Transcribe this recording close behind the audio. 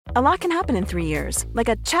A lot can happen in 3 years, like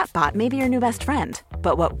a chatbot may be your new best friend.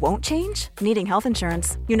 But what won't change? Needing health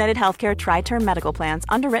insurance. United Healthcare Tri-Term Medical Plans,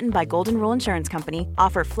 underwritten by Golden Rule Insurance Company,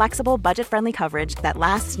 offer flexible, budget-friendly coverage that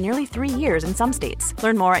lasts nearly 3 years in some states.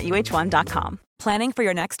 Learn more at uh1.com. Planning for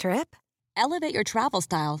your next trip? Elevate your travel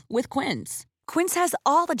style with Quince. Quince has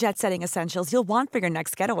all the jet-setting essentials you'll want for your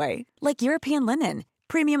next getaway, like European linen,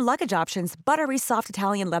 premium luggage options, buttery soft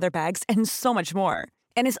Italian leather bags, and so much more.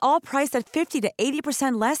 And is all priced at 50 to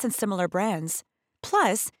 80% less than similar brands.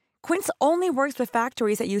 Plus, Quince only works with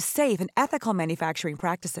factories that use safe and ethical manufacturing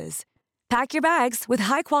practices. Pack your bags with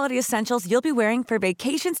high-quality essentials you'll be wearing for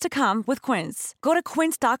vacations to come with Quince. Go to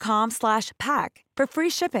quince.com/pack for free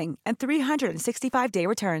shipping and 365-day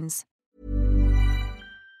returns.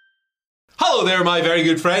 Hello there, my very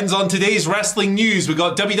good friends. On today's wrestling news, we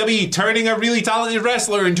got WWE turning a really talented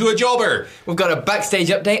wrestler into a jobber. We've got a backstage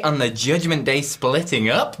update on the Judgment Day splitting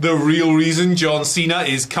up. The real reason John Cena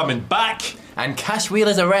is coming back. And Cash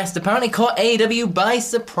Wheeler's arrest apparently caught AEW by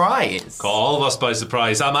surprise. Caught all of us by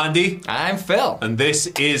surprise. I'm Andy. I'm Phil. And this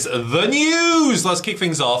is the news. Let's kick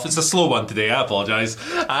things off. It's a slow one today, I apologise.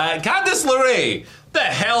 Candice LeRae. The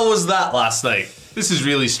hell was that last night? This is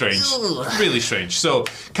really strange. Really strange. So,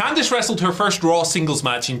 Candice wrestled her first Raw singles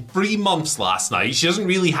match in 3 months last night. She doesn't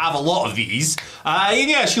really have a lot of these.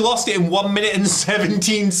 She lost it in 1 minute and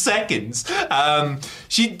 17 seconds.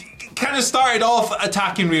 She kind of started off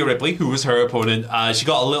attacking Rhea Ripley, who was her opponent. She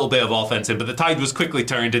got a little bit of offense in, but the tide was quickly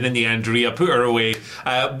turned, and in the end, Rhea put her away,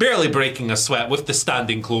 barely breaking a sweat with the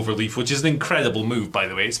standing cloverleaf, which is an incredible move, by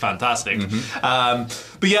the way. It's fantastic.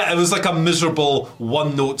 But yeah, it was like a miserable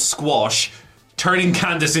one-note squash, turning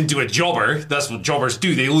Candice into a jobber. That's what jobbers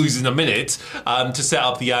do. They lose in a minute to set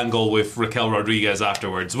up the angle with Raquel Rodriguez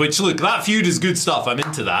afterwards. Which, look, that feud is good stuff. I'm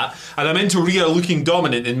into that. And I'm into Rhea looking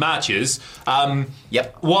dominant in matches.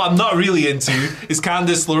 What I'm not really into is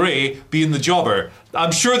Candice LeRae being the jobber.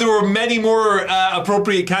 I'm sure there were many more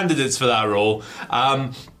appropriate candidates for that role.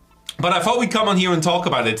 But I thought we'd come on here and talk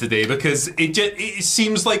about it today because it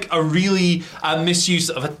seems like a really misuse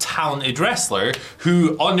of a talented wrestler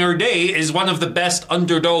who, on her day, is one of the best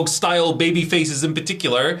underdog-style baby faces in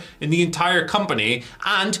particular in the entire company,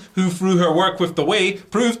 and who, through her work with The Way,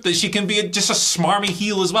 proved that she can be just a smarmy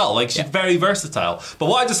heel as well. Like, she's very versatile. But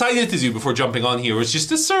what I decided to do before jumping on here was just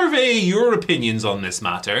to survey your opinions on this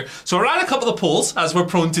matter. So I ran a couple of polls, as we're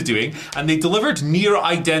prone to doing, and they delivered near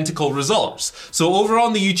identical results. So over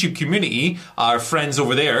on the YouTube community, our friends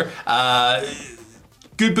over there,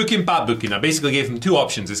 good booking, bad booking. I basically gave them two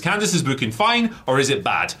options. Is Candice's booking fine or is it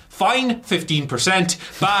bad? Fine, 15%.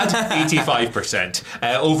 Bad, 85%.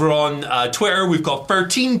 Over on Twitter, we've got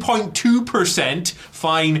 13.2%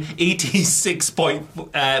 fine,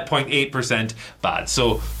 86.8% bad.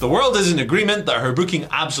 So the world is in agreement that her booking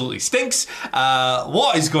absolutely stinks.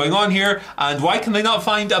 What is going on here, and why can they not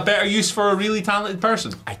find a better use for a really talented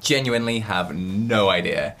person? I genuinely have no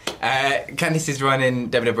idea. Candice's run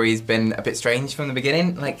in WWE has been a bit strange from the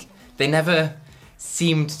beginning. Like, they never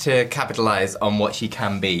seemed to capitalise on what she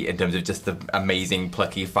can be in terms of just the amazing,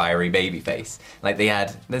 plucky, fiery babyface. Like,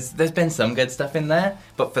 there's been some good stuff in there,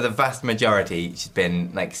 but for the vast majority, she's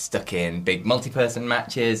been, like, stuck in big multi-person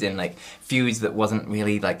matches, in, like, feuds that wasn't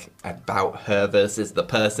really, like, about her versus the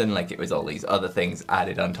person. Like, it was all these other things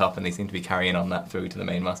added on top, and they seem to be carrying on that through to the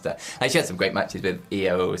main roster. Like, she had some great matches with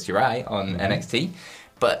Io Shirai on NXT,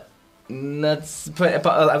 but that's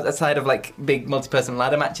aside of, like, big multi-person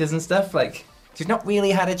ladder matches and stuff, like, she's not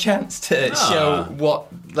really had a chance to show what,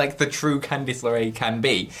 like, the true Candice LeRae can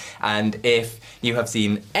be. And if you have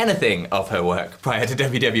seen anything of her work prior to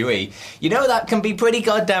WWE, you know that can be pretty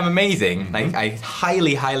goddamn amazing. Like, I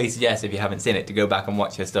highly, highly suggest, if you haven't seen it, to go back and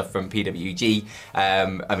watch her stuff from PWG.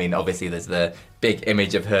 I mean, obviously there's the big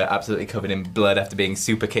image of her absolutely covered in blood after being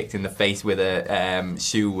super kicked in the face with a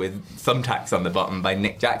shoe with thumbtacks on the bottom by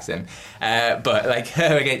Nick Jackson. But, like,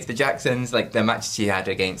 her against the Jacksons, like, the match she had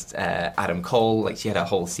against Adam Cole, like, she had a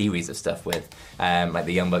whole series of stuff with, like,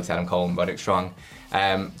 the Young Bucks, Adam Cole and Roderick Strong.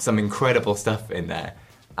 Some incredible stuff in there.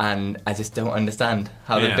 And I just don't understand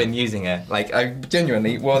how they've been using her. Like, I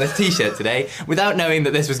genuinely wore this t-shirt today without knowing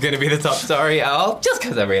that this was going to be the top story at all, just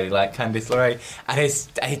because I really like Candice LeRae. And it's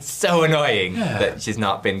so annoying that she's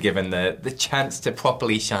not been given the chance to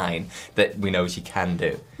properly shine that we know she can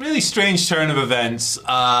do. Really strange turn of events.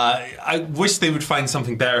 I wish they would find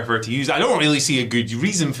something better for her to use. I don't really see a good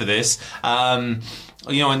reason for this.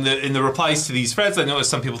 in the replies to these threads, I noticed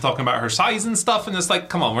some people talking about her size and stuff, and it's like,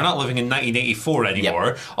 come on, we're not living in 1984 anymore.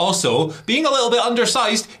 Yep. Also, being a little bit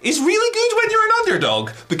undersized is really good when you're an underdog,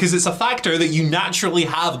 because it's a factor that you naturally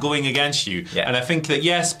have going against you. Yep. And I think that,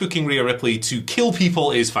 yes, booking Rhea Ripley to kill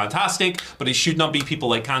people is fantastic, but it should not be people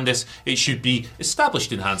like Candice. It should be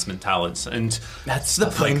established enhancement talents. And that's the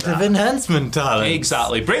point of enhancement talents.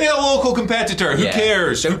 Exactly. Bring in a local competitor. Who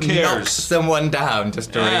cares? Don't knock someone down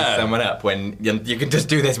just to raise someone up when you can just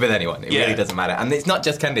do this with anyone. It really doesn't matter. And it's not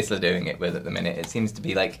just Candice they're doing it with at the minute. It seems to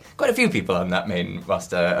be like quite a few people on that main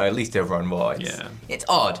roster, or at least over on Raw. It's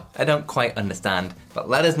odd. I don't quite understand. But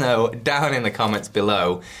let us know down in the comments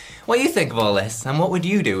below what you think of all this, and what would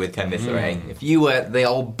you do with Candice LeRae if you were the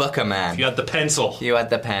old Booker man. If you had the pencil. If you had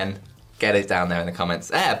the pen. Get it down there in the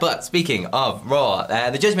comments. But speaking of Raw,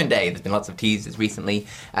 the Judgment Day, there's been lots of teasers recently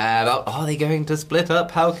about, are they going to split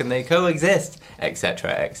up? How can they coexist?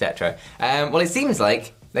 Etc, etc. Well, it seems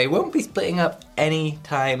like they won't be splitting up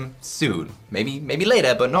anytime soon. Maybe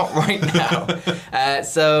later, but not right now.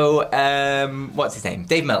 So, what's his name?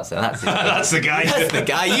 Dave Meltzer. That's his name. That's the guy. That's the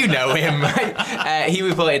guy. You know him, right? He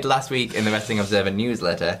reported last week in the Wrestling Observer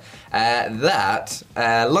newsletter that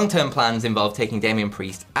long-term plans involve taking Damian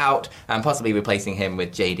Priest out and possibly replacing him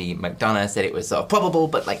with JD McDonough. Said it was sort of probable,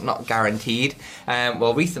 but like not guaranteed.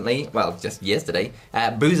 Just yesterday,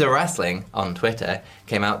 Boozer Wrestling on Twitter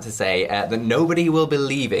came out to say that nobody will be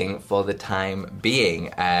leaving for the time being.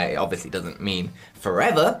 It obviously doesn't mean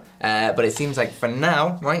forever, but it seems like for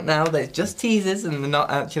now, right now, there's just teasers and not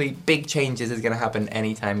actually big changes is going to happen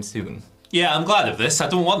anytime soon. Yeah, I'm glad of this. I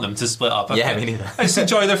don't want them to split up. Me neither. I just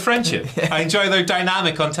enjoy their friendship. I enjoy their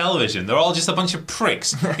dynamic on television. They're all just a bunch of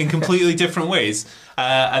pricks in completely different ways.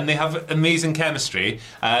 And they have amazing chemistry.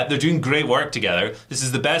 They're doing great work together. This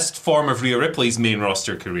is the best form of Rhea Ripley's main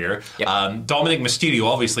roster career. Yep. Dominic Mysterio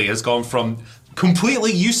obviously has gone from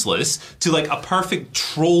completely useless to like a perfect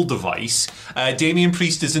troll device. Damian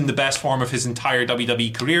Priest is in the best form of his entire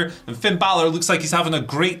WWE career, and Finn Balor looks like he's having a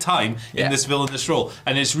great time in this villainous role.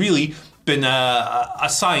 And it's really been a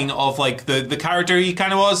sign of like the character he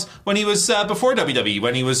kind of was when he was before WWE,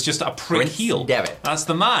 when he was just a prick Prince heel. Devitt. That's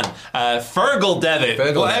the man. Fergal Devitt.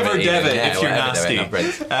 Whatever Devitt, if you're nasty.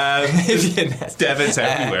 If you're nasty. Devitt's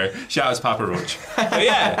everywhere. Shout out to Papa Roach. But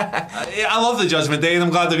yeah, I love the Judgment Day, and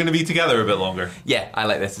I'm glad they're going to be together a bit longer. Yeah, I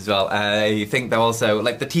like this as well. I think they're also,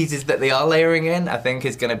 like the teasers that they are layering in, I think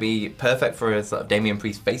is going to be perfect for a sort of Damian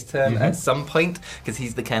Priest face turn at some point, because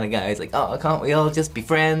he's the kind of guy who's like, oh, can't we all just be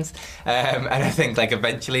friends? And I think like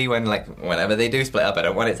eventually whenever they do split up, I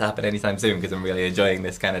don't want it to happen anytime soon because I'm really enjoying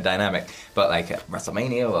this kind of dynamic. But like at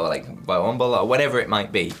WrestleMania or like Royal Rumble or whatever it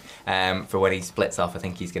might be, for when he splits off, I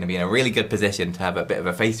think he's going to be in a really good position to have a bit of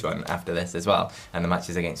a face run after this as well. And the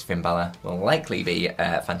matches against Finn Balor will likely be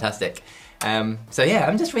fantastic. So yeah,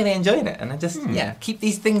 I'm just really enjoying it, and I just keep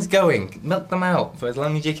these things going, milk them out for as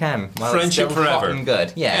long as you can. While Friendship it's still forever. hot and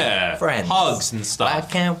good. Yeah, friends, hugs and stuff. Why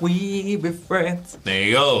can't we be friends? There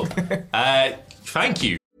you go. Thank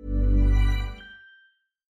you.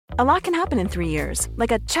 A lot can happen in 3 years,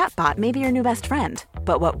 like a chatbot may be your new best friend.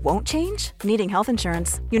 But what won't change? Needing health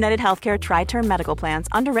insurance. United Healthcare Tri-Term Medical Plans,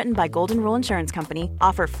 underwritten by Golden Rule Insurance Company,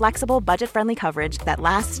 offer flexible, budget-friendly coverage that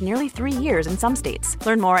lasts nearly 3 years in some states.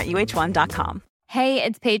 Learn more at uh1.com. Hey,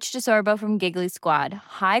 it's Paige DeSorbo from Giggly Squad.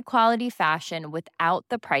 High quality fashion without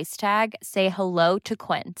the price tag. Say hello to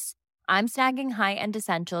Quince. I'm snagging high-end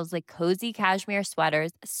essentials like cozy cashmere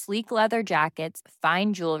sweaters, sleek leather jackets,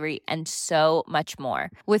 fine jewelry, and so much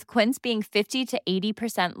more. With Quince being 50 to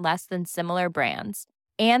 80% less than similar brands.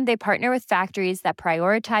 And they partner with factories that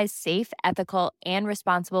prioritize safe, ethical, and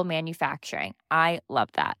responsible manufacturing. I love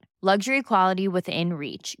that. Luxury quality within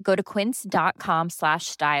reach. Go to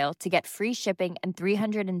quince.com/style to get free shipping and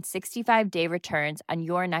 365-day returns on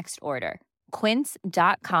your next order.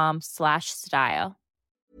 Quince.com/style.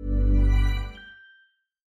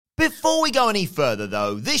 Before we go any further,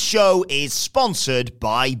 though, this show is sponsored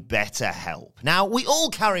by BetterHelp. Now, we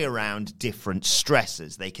all carry around different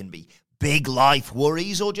stressors. They can be big life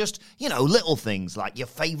worries or just, little things like your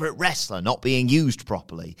favorite wrestler not being used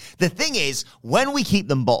properly. The thing is, when we keep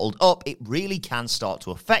them bottled up, it really can start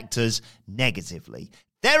to affect us negatively.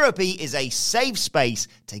 Therapy is a safe space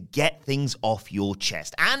to get things off your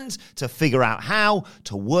chest and to figure out how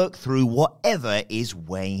to work through whatever is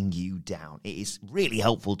weighing you down. It is really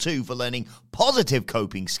helpful too for learning positive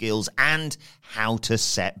coping skills and how to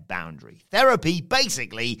set boundaries. Therapy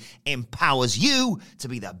basically empowers you to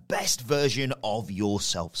be the best version of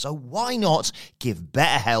yourself. So why not give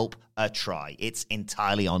BetterHelp a try? It's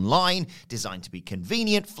entirely online, designed to be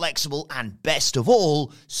convenient, flexible, and best of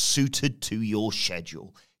all, suited to your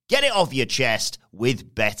schedule. Get it off your chest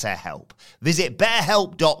with BetterHelp. Visit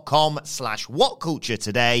betterhelp.com/whatculture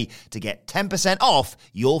today to get 10% off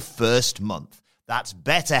your first month. That's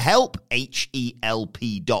BetterHelp,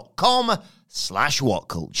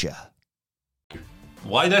 HELP.com/whatculture.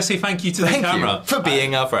 Why did I say thank you to the Thank camera? you for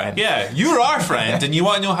being our friend. Yeah, you're our friend, and you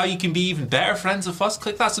want to know how you can be even better friends with us?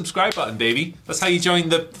 Click that subscribe button, baby. That's how you join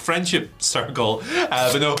the friendship circle.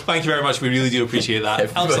 But no, thank you very much. We really do appreciate that.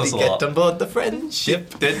 Helps us a lot. Get on board the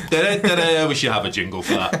friendship. We should have a jingle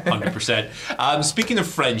for that, 100%. Speaking of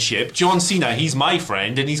friendship, John Cena, he's my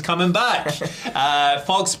friend, and he's coming back.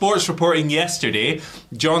 Fox Sports reporting yesterday,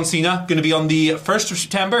 John Cena going to be on the 1st of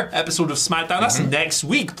September episode of SmackDown. That's next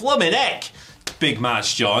week. Blummin' heck. Big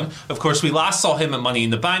match, John. Of course, we last saw him at Money in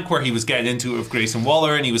the Bank, where he was getting into it with Grayson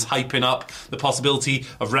Waller, and he was hyping up the possibility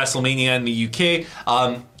of WrestleMania in the UK.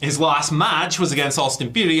 His last match was against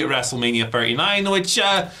Austin Theory at WrestleMania 39, which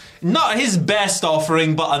not his best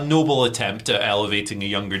offering, but a noble attempt at elevating a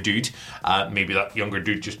younger dude. Maybe that younger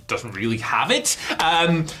dude just doesn't really have it.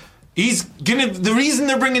 The reason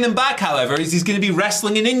they're bringing him back, however, is he's going to be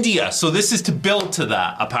wrestling in India. So this is to build to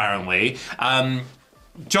that, apparently.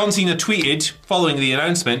 John Cena tweeted following the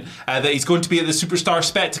announcement that he's going to be at the Superstar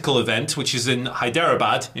Spectacle event, which is in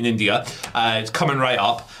Hyderabad in India. It's coming right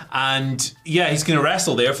up. And yeah, he's going to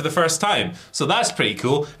wrestle there for the first time. So that's pretty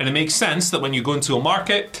cool. And it makes sense that when you go into a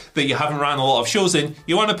market that you haven't ran a lot of shows in,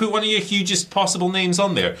 you want to put one of your hugest possible names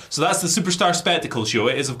on there. So that's the Superstar Spectacle show.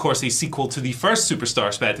 It is, of course, a sequel to the first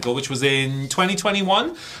Superstar Spectacle, which was in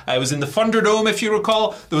 2021. It was in the Thunderdome, if you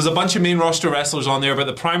recall. There was a bunch of main roster wrestlers on there, but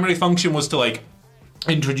the primary function was to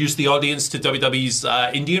introduce the audience to WWE's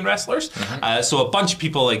Indian wrestlers. So a bunch of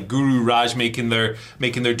people like Guru Raj making their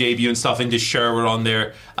debut and stuff. Indus Sher were on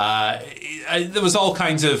there. There was all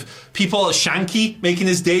kinds of people. Shanky making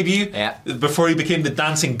his debut before he became the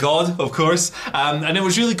dancing god, of course. And it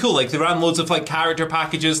was really cool. They ran loads of character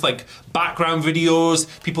packages, background videos,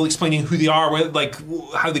 people explaining who they are,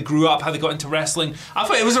 how they grew up, how they got into wrestling. I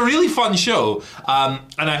thought it was a really fun show. And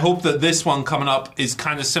I hope that this one coming up is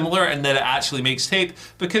kind of similar and that it actually makes tape.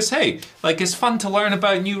 Because hey, it's fun to learn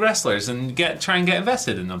about new wrestlers and try and get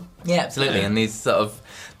invested in them. Yeah, absolutely. And these sort of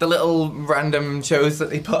the little random shows that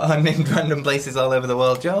they put on in random places all over the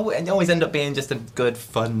world, and always end up being just a good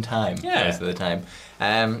fun time most of the time.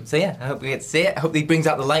 So yeah, I hope we get to see it. I hope he brings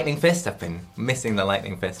out the lightning fist. I've been missing the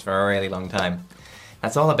lightning fist for a really long time.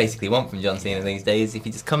 That's all I basically want from John Cena these days. If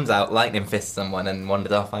he just comes out, lightning fists someone and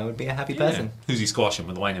wanders off, I would be a happy person. Who's he squashing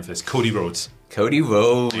with the lightning fist? Cody Rhodes. Cody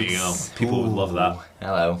Rhodes. There you go. People would love that.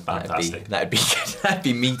 Hello. Fantastic. That'd be good. That'd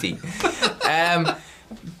be meaty.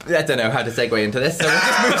 I don't know how to segue into this, so we'll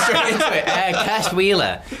just move straight into it. Cash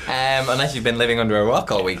Wheeler. Unless you've been living under a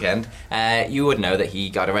rock all weekend, you would know that he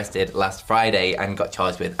got arrested last Friday and got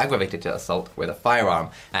charged with aggravated assault with a firearm.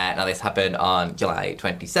 Now, this happened on July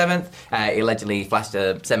 27th. He allegedly flashed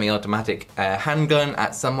a semi-automatic handgun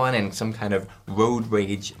at someone in some kind of road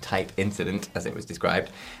rage type incident, as it was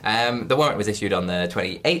described. The warrant was issued on the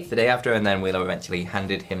 28th, the day after, and then Wheeler eventually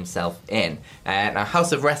handed himself in. Now,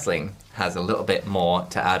 House of Wrestling has a little bit more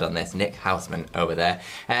to add on this. Nick Houseman over there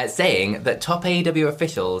saying that top AEW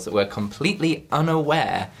officials were completely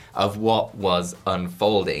unaware of what was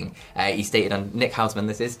unfolding. He stated on Nick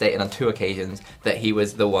Houseman, stated on 2 occasions that he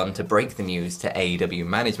was the one to break the news to AEW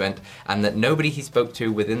management and that nobody he spoke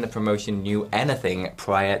to within the promotion knew anything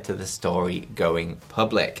prior to the story going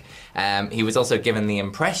public. He was also given the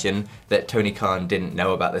impression that Tony Khan didn't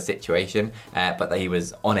know about the situation, but that he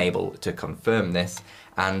was unable to confirm this.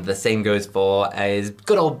 And the same goes for his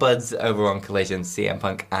good old buds over on Collision, CM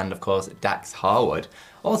Punk, and of course Dax Harwood,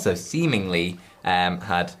 also seemingly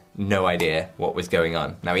had no idea what was going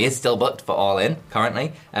on. Now, he is still booked for All In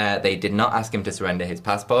currently. They did not ask him to surrender his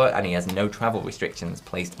passport, and he has no travel restrictions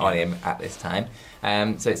placed on him at this time.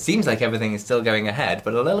 So it seems like everything is still going ahead,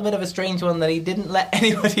 but a little bit of a strange one that he didn't let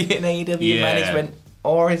anybody in AEW management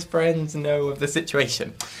or his friends know of the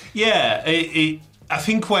situation. Yeah, I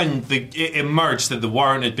think when it emerged that the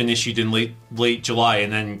warrant had been issued in late July,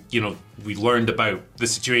 and then we learned about the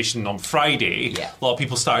situation on Friday, a lot of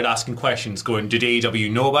people started asking questions going, did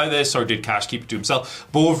AEW know about this or did Cash keep it to himself?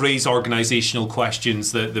 Both raise organisational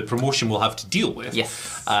questions that the promotion will have to deal with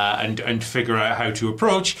and figure out how to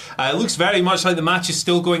approach. It looks very much like the match is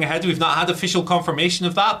still going ahead. We've not had official confirmation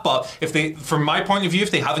of that, but from my point of view,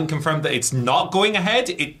 if they haven't confirmed that it's not going ahead,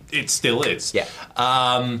 it still is.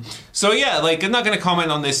 I'm not going to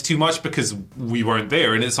comment on this too much because we weren't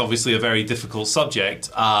there, and it's obviously a very difficult difficult subject.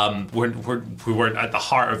 We weren't at the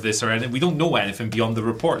heart of this or anything. We don't know anything beyond the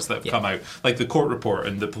reports that have come out, like the court report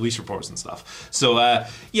and the police reports and stuff. So,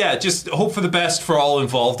 just hope for the best for all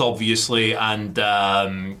involved, obviously. And,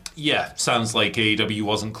 sounds like AEW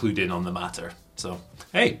wasn't clued in on the matter. So,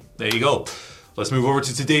 hey, there you go. Let's move over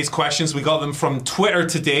to today's questions. We got them from Twitter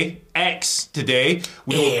today, X today.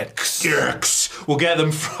 X. We'll get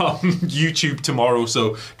them from YouTube tomorrow,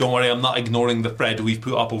 so don't worry, I'm not ignoring the thread we've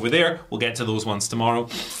put up over there. We'll get to those ones tomorrow.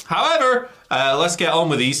 However, let's get on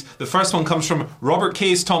with these. The first one comes from Robert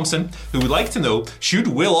Case Thompson, who would like to know, should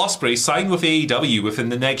Will Ospreay sign with AEW within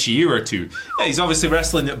the next year or two? Yeah, he's obviously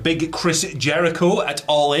wrestling big Chris Jericho at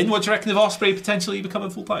All In. What do you reckon of Ospreay potentially becoming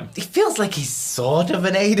full-time? He feels like he's sort of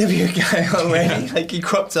an AEW guy already. Like, he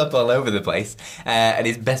crops up all over the place. And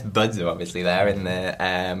his best buds are obviously there in the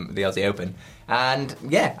Aussie Open. And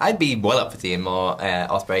yeah, I'd be well up for seeing more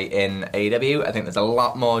Ospreay in AEW. I think there's a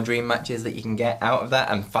lot more dream matches that you can get out of that.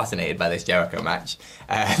 I'm fascinated by this Jericho match.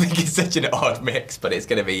 I think it's such an odd mix, but it's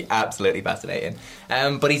going to be absolutely fascinating.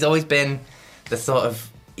 But he's always been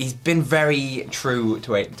he's been very true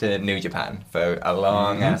to New Japan for a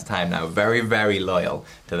long ass time now. Very, very loyal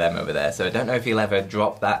to them over there. So I don't know if he'll ever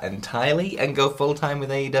drop that entirely and go full time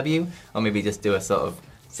with AEW, or maybe just do a sort of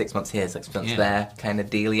 6 months here, 6 months there kind of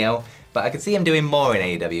dealio. But I could see him doing more in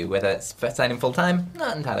AEW, whether it's signing full time,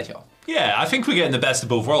 not entirely sure. Yeah, I think we're getting the best of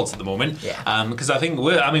both worlds at the moment. Yeah. Because I think,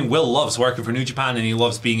 Will loves working for New Japan, and he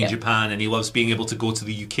loves being in Japan, and he loves being able to go to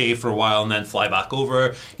the UK for a while and then fly back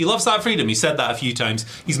over. He loves that freedom. He said that a few times.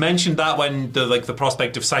 He's mentioned that when the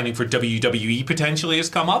prospect of signing for WWE potentially has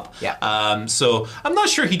come up. Yeah. So I'm not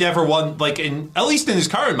sure he'd ever want, at least in his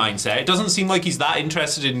current mindset, it doesn't seem like he's that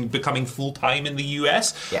interested in becoming full-time in the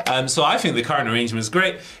US. Yeah. So I think the current arrangement is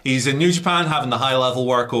great. He's in New Japan, having the high-level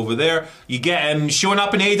work over there. You get him showing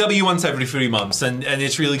up in AEW once every 3 months, and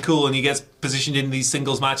it's really cool, and he gets positioned in these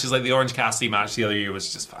singles matches, like the Orange Cassidy match the other year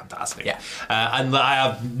was just fantastic. Yeah. And I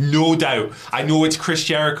have no doubt, I know it's Chris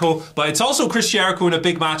Jericho, but it's also Chris Jericho in a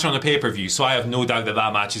big match on a pay-per-view, so I have no doubt that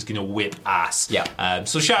match is going to whip ass. Yeah.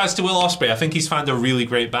 So shout outs to Will Ospreay. I think he's found a really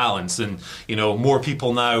great balance, and more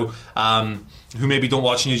people now who maybe don't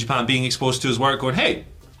watch New Japan being exposed to his work going, hey,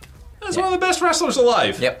 that's one of the best wrestlers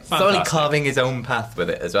alive. Yep. Slowly carving his own path with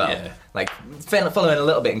it as well. Yeah. Like, following a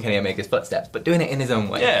little bit in Kenny Omega's footsteps, but doing it in his own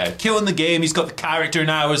way. Yeah, killing the game. He's got the character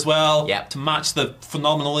now as well. Yep. To match the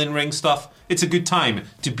phenomenal in-ring stuff. It's a good time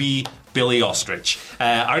to be Billy Ostrich.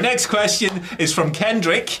 Our next question is from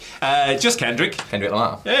Kendrick. Just Kendrick. Kendrick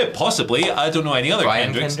Lamar. Possibly. I don't know any other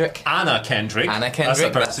Brian Kendricks. Kendrick. Anna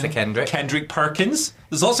Kendrick. That's the Kendrick. Kendrick Perkins.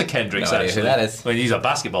 There's also Kendricks, No idea actually. who that is. Well, he's a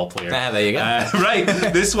basketball player. There you go. Right.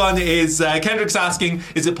 This one is Kendrick's asking,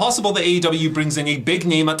 is it possible that AEW brings in a big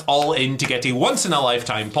name at All In to get a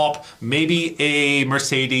once-in-a-lifetime pop? Maybe a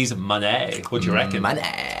Mercedes Moné. What do you reckon?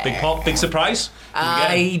 Moné. Big pop, big surprise?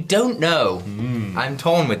 I don't know. I'm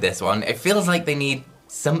torn with this one. It feels like they need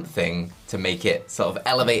something to make it sort of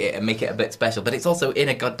elevate it and make it a bit special, but it's also in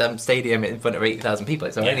a goddamn stadium in front of 80,000 people.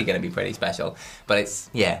 It's already going to be pretty special. But it's,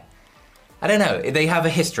 I don't know. They have a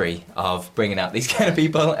history of bringing out these kind of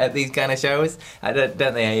people at these kind of shows. Don't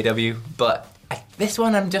they, AEW? But this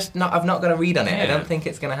one, I've not got a read on it. I don't think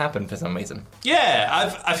it's going to happen for some reason.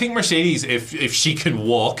 Yeah, I think Mercedes, if she can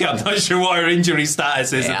walk, I'm not sure what her injury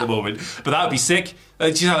status is at the moment, but that would be sick.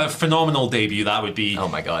 She's had a phenomenal debut, that would be. Oh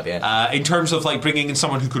my God, yeah. In terms of bringing in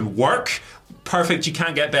someone who can work, perfect. You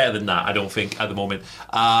can't get better than that, I don't think, at the moment.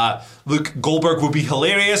 Look, Goldberg would be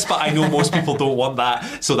hilarious, but I know most people don't want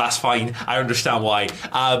that, so that's fine. I understand why.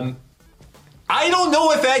 I don't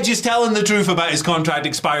know if Edge is telling the truth about his contract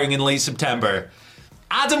expiring in late September.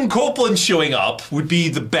 Adam Copeland showing up would be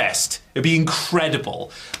the best. It'd be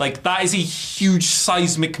incredible. That is a huge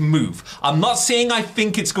seismic move. I'm not saying I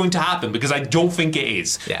think it's going to happen, because I don't think it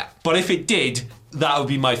is. Yeah. But if it did, that would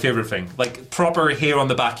be my favourite thing. Proper hair on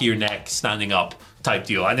the back of your neck, standing up type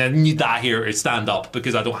deal. And I need that hair to stand up,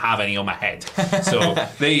 because I don't have any on my head. So,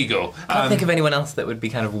 there you go. I can't think of anyone else that would be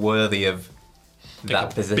kind of worthy of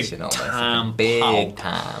that position. Big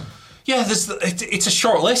time. Yeah, it's a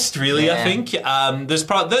short list, really. Yeah. I think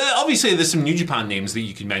obviously there's some New Japan names that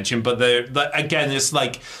you can mention, but again, it's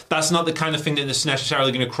that's not the kind of thing that is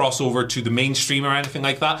necessarily going to cross over to the mainstream or anything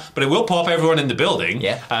like that. But it will pop everyone in the building.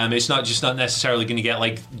 Yeah. It's not necessarily going to get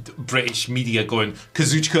British media going,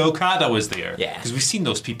 Kazuchika Okada was there. Yeah. Because we've seen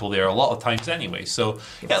those people there a lot of times anyway. So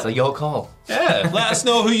yeah. So your call. Yeah. Let us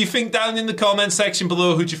know who you think down in the comments section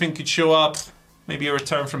below. Who do you think could show up? Maybe a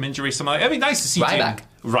return from injury, something like that. It'd be nice to see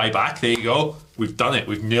Ryback, there you go. We've done it.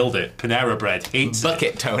 We've nailed it. Panera Bread hates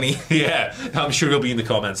Bucket, Tony. Yeah, I'm sure he'll be in the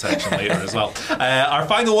comment section later as well. Our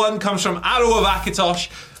final one comes from Arrow of Akatosh,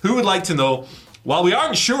 who would like to know, while we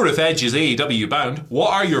aren't sure if Edge is AEW bound,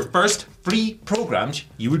 what are your first 3 programs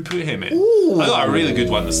you would put him in? I got a really good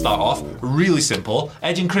one to start off. Really simple.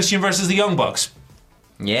 Edge and Christian versus the Young Bucks.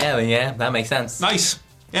 Yeah, that makes sense. Nice.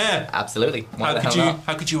 Yeah. Absolutely.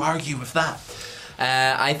 How could you argue with that?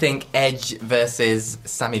 I think Edge versus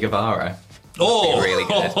Sammy Guevara. Oh, would be really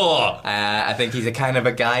good. I think he's a kind of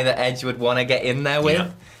a guy that Edge would want to get in there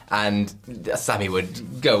with, and Sammy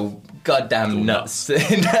would go goddamn nuts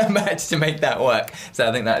in that match to make that work. So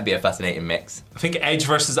I think that would be a fascinating mix. I think Edge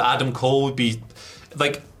versus Adam Cole would be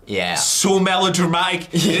like so melodramatic.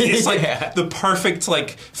 It's like the perfect like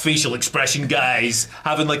facial expression guys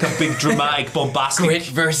having like a big dramatic bombastic Grit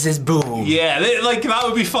versus boom. Yeah, like that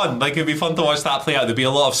would be fun. Like it'd be fun to watch that play out. There'd be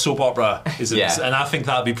a lot of soap opera isms, and I think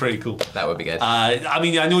that'd be pretty cool. That would be good. I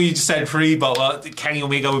mean, I know you just said 3, but Kenny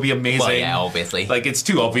Omega would be amazing. Well, yeah, obviously. Like it's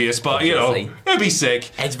too obvious, but you know, it'd be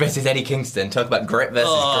sick. Edge versus Eddie Kingston. Talk about grit versus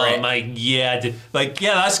grit. Oh my,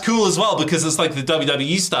 that's cool as well because it's like the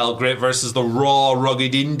WWE style grit versus the raw,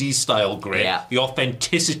 rugged indie style grit, the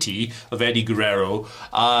authenticity of Eddie Guerrero.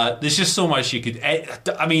 There's just so much you could.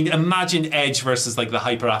 I mean, imagine Edge versus like the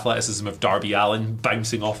hyper athleticism of Darby Allin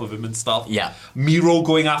bouncing off of him and stuff. Yeah, Miro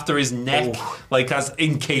going after his neck, like as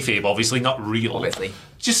in kayfabe, obviously not real. Obviously,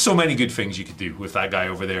 just so many good things you could do with that guy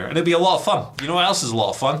over there, and it'd be a lot of fun. You know what else is a lot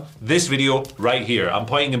of fun? This video right here. I'm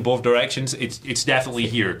pointing in both directions. It's definitely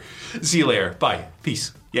here. See you later. Bye.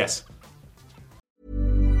 Peace. Yes.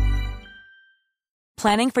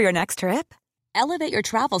 Planning for your next trip? Elevate your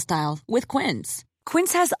travel style with Quince.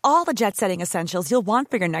 Quince has all the jet-setting essentials you'll want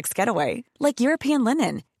for your next getaway, like European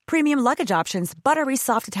linen, premium luggage options, buttery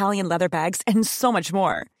soft Italian leather bags, and so much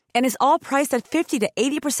more. And is all priced at 50 to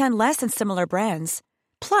 80% less than similar brands.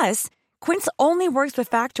 Plus, Quince only works with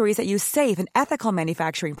factories that use safe and ethical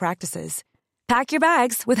manufacturing practices. Pack your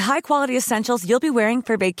bags with high-quality essentials you'll be wearing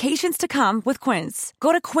for vacations to come with Quince.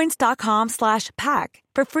 Go to quince.com/pack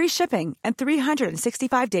for free shipping and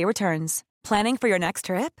 365-day returns. Planning for your next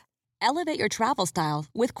trip? Elevate your travel style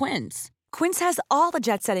with Quince. Quince has all the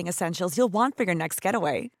jet-setting essentials you'll want for your next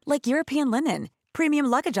getaway, like European linen, premium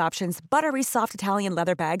luggage options, buttery soft Italian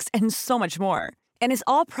leather bags, and so much more. And is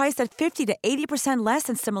all priced at 50 to 80% less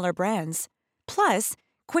than similar brands. Plus,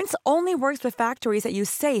 Quince only works with factories that use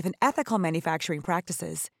safe and ethical manufacturing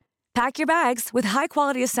practices. Pack your bags with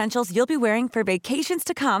high-quality essentials you'll be wearing for vacations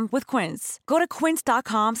to come with Quince. Go to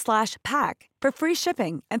quince.com/pack for free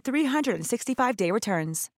shipping and 365-day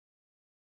returns.